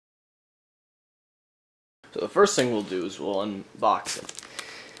So the first thing we'll do is we'll unbox it.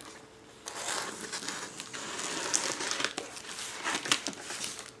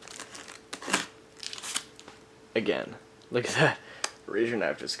 Again, look at that. Razor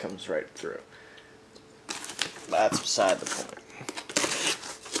knife just comes right through. That's beside the point.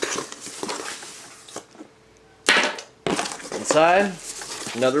 Inside,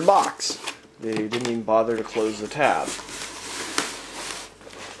 another box. They didn't even bother to close the tab.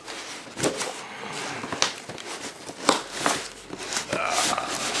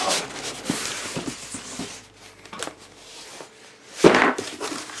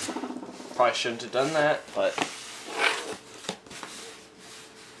 Probably shouldn't have done that, but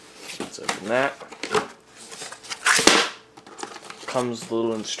let's open that. Comes the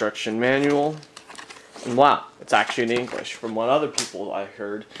little instruction manual. And wow, it's actually in English. From what other people I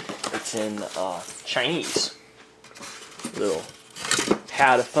heard, it's in Chinese. Little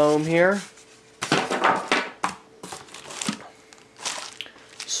pad of foam here.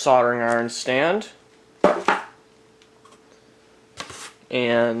 Soldering iron stand.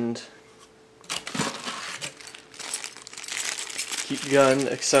 And heat gun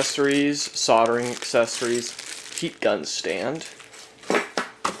accessories, soldering accessories, heat gun stand.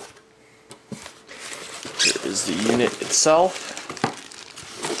 Here is the unit itself.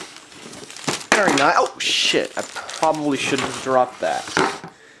 Very nice. Oh shit, I probably shouldn't have dropped that.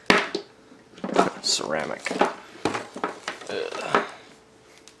 Ceramic. Ugh.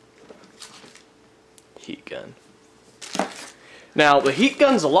 Heat gun. Now, the heat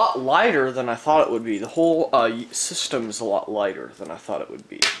gun's a lot lighter than I thought it would be. The whole system is a lot lighter than I thought it would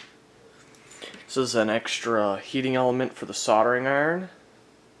be. This is an extra heating element for the soldering iron.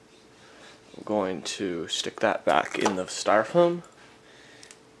 I'm going to stick that back in the styrofoam.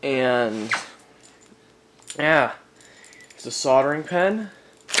 And, yeah, it's a soldering pen.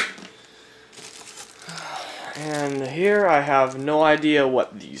 And here I have no idea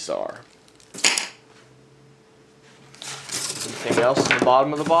what these are. Anything else in the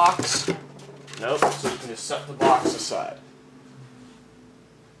bottom of the box? Nope, so you can just set the box aside.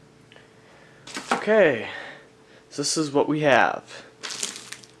 Okay, so this is what we have.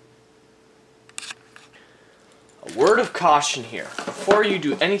 A word of caution here. Before you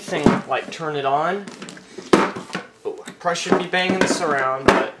do anything like turn it on, oh, I probably shouldn't be banging this around,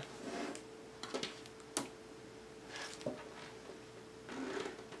 but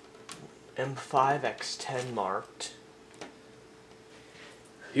M5X10 marked.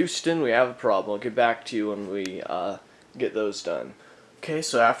 Houston, we have a problem. I'll get back to you when we get those done. Okay,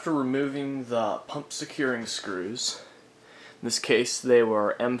 so after removing the pump securing screws, in this case they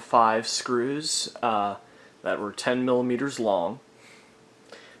were M5 screws that were 10 millimeters long.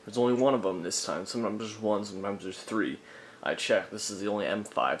 There's only one of them this time. Sometimes there's one, sometimes there's three. I checked. This is the only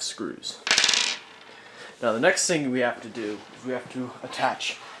M5 screws. Now the next thing we have to do is we have to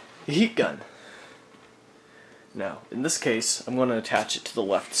attach the heat gun. Now, in this case, I'm going to attach it to the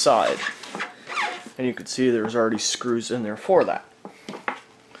left side. And you can see there's already screws in there for that.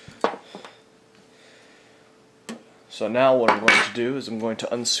 So now what I'm going to do is I'm going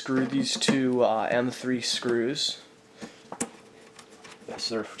to unscrew these two M3 screws. Yes,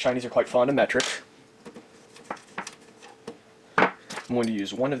 the Chinese are quite fond of metric. I'm going to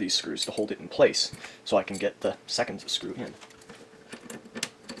use one of these screws to hold it in place so I can get the second screw in. In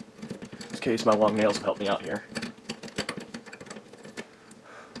this case, my long nails have helped me out here.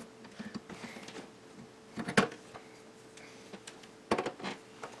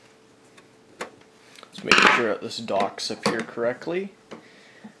 Make sure that this docks up here correctly.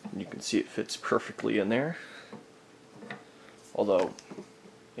 And you can see it fits perfectly in there. Although,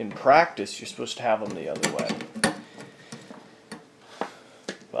 in practice, you're supposed to have them the other way.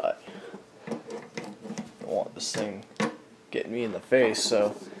 But I don't want this thing getting me in the face,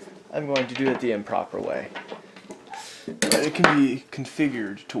 so I'm going to do it the improper way. But it can be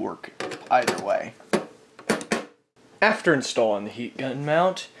configured to work either way. After installing the heat gun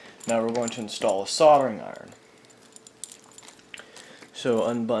mount, now we're going to install a soldering iron. So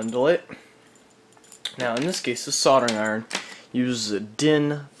unbundle it. Now in this case, the soldering iron uses a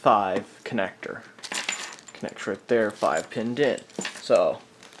DIN 5 connector. Connects right there, 5-pin DIN. So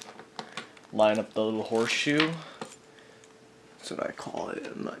line up the little horseshoe. That's what I call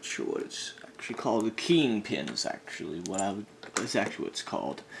it. I'm not sure what it's actually called. The keying pin is actually what it's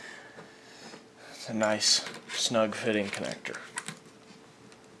called. It's a nice snug fitting connector.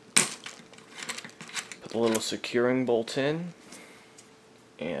 Put the little securing bolt in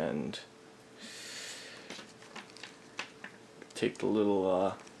and take the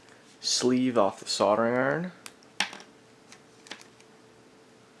little sleeve off the soldering iron.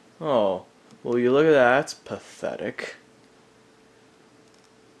 Oh, Well, you look at that, it's pathetic.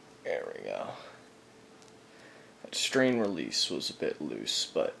 There we go. That strain release was a bit loose,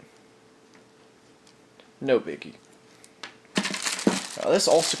 but no biggie. Now, this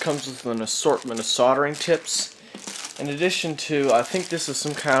also comes with an assortment of soldering tips. In addition to, I think this is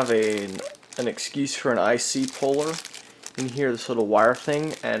some kind of an excuse for an IC puller. In here, this little wire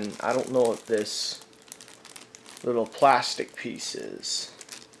thing, and I don't know what this little plastic piece is.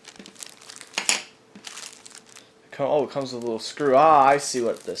 Oh, it comes with a little screw. Ah, I see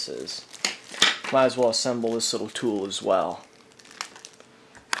what this is. Might as well assemble this little tool as well.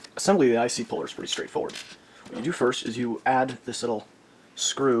 Assembly of the IC puller is pretty straightforward. What you do first is you add this little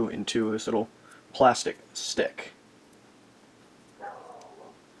screw into this little plastic stick.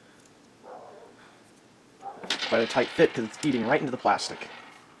 Quite a tight fit because it's eating right into the plastic.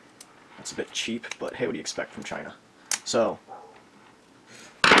 That's a bit cheap, but hey, what do you expect from China? So,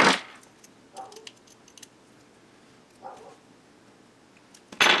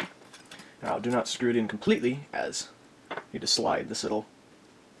 now do not screw it in completely, as you need to slide this little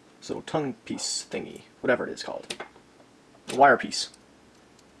tongue piece thingy, whatever it is called, the wire piece.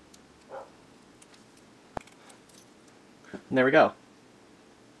 And there we go.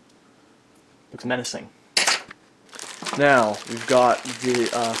 Looks menacing. Now, we've got the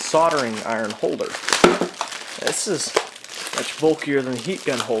soldering iron holder. This is much bulkier than the heat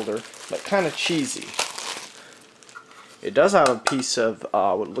gun holder, but kind of cheesy. It does have a piece of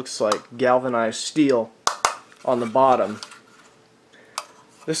what looks like galvanized steel on the bottom.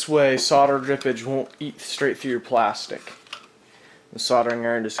 This way, solder drippage won't eat straight through your plastic. The soldering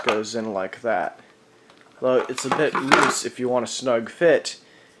iron just goes in like that. Though it's a bit loose if you want a snug fit,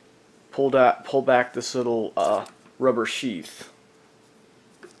 pull back this little rubber sheath.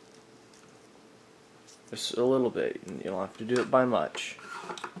 Just a little bit. You don't have to do it by much.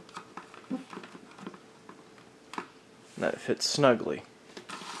 And that fits snugly.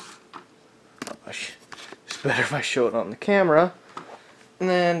 It's better if I show it on the camera. And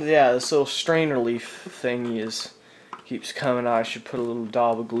then, yeah, this little strain relief thingy keeps coming out. I should put a little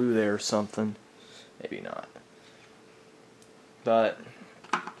daub of glue there or something. Maybe not. But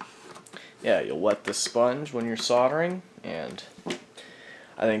yeah, you'll wet the sponge when you're soldering, and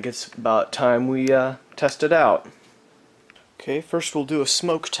I think it's about time we test it out. Okay, first we'll do a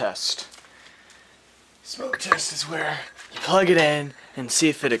smoke test. Smoke test is where you plug it in and see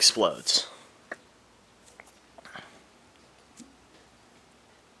if it explodes.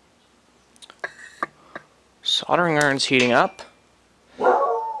 Soldering iron's heating up.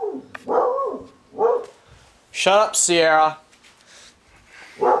 Shut up, Sierra.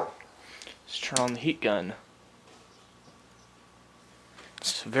 Let's turn on the heat gun.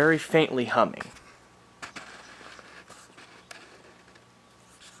 It's very faintly humming.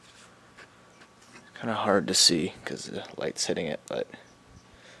 Kind of hard to see because the light's hitting it, but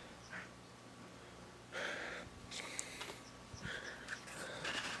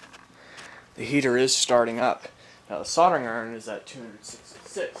the heater is starting up. Now the soldering iron is at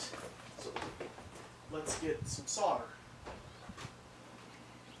 266, so let's get some solder.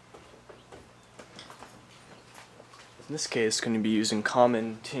 In this case, going to be using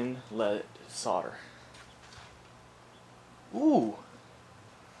common tin lead solder. Ooh!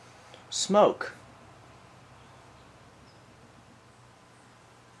 Smoke!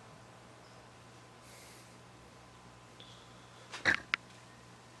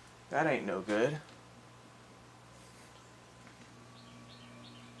 That ain't no good.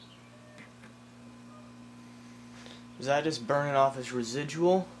 Is that just burning off as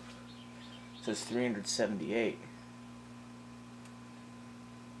residual? It says 378.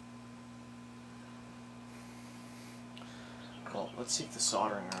 Well, let's see if the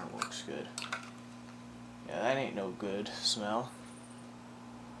soldering iron works good. Yeah, that ain't no good smell.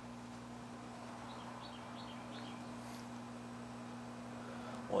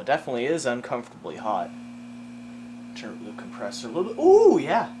 Well, it definitely is uncomfortably hot. Turn up the compressor a little bit. Ooh,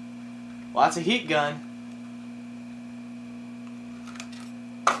 yeah! Lots of heat gun.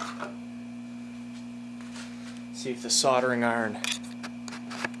 See if the soldering iron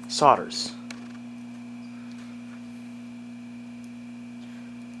solders.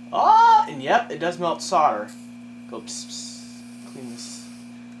 Ah, and yep, it does melt solder. Go pss, pss.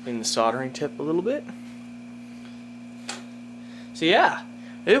 Clean the soldering tip a little bit. So yeah,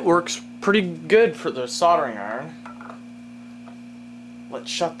 it works pretty good for the soldering iron. Let's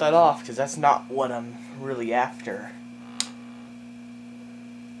shut that off because that's not what I'm really after.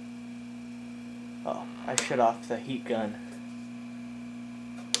 Oh, I shut off the heat gun.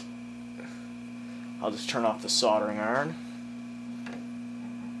 I'll just turn off the soldering iron.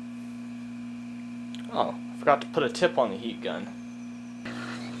 Oh, I forgot to put a tip on the heat gun.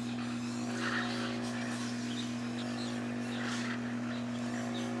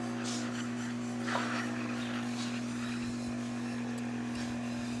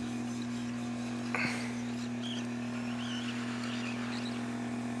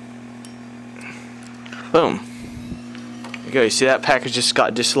 Boom. There you go. You see that package just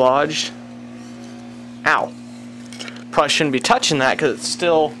got dislodged? Ow. Probably shouldn't be touching that because it's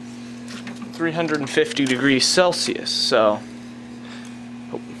still 350 degrees Celsius. So,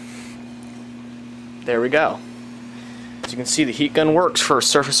 there we go. As you can see, the heat gun works for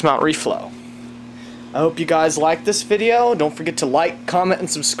surface mount reflow. I hope you guys liked this video. Don't forget to like, comment, and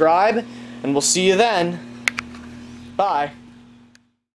subscribe. And we'll see you then. Bye.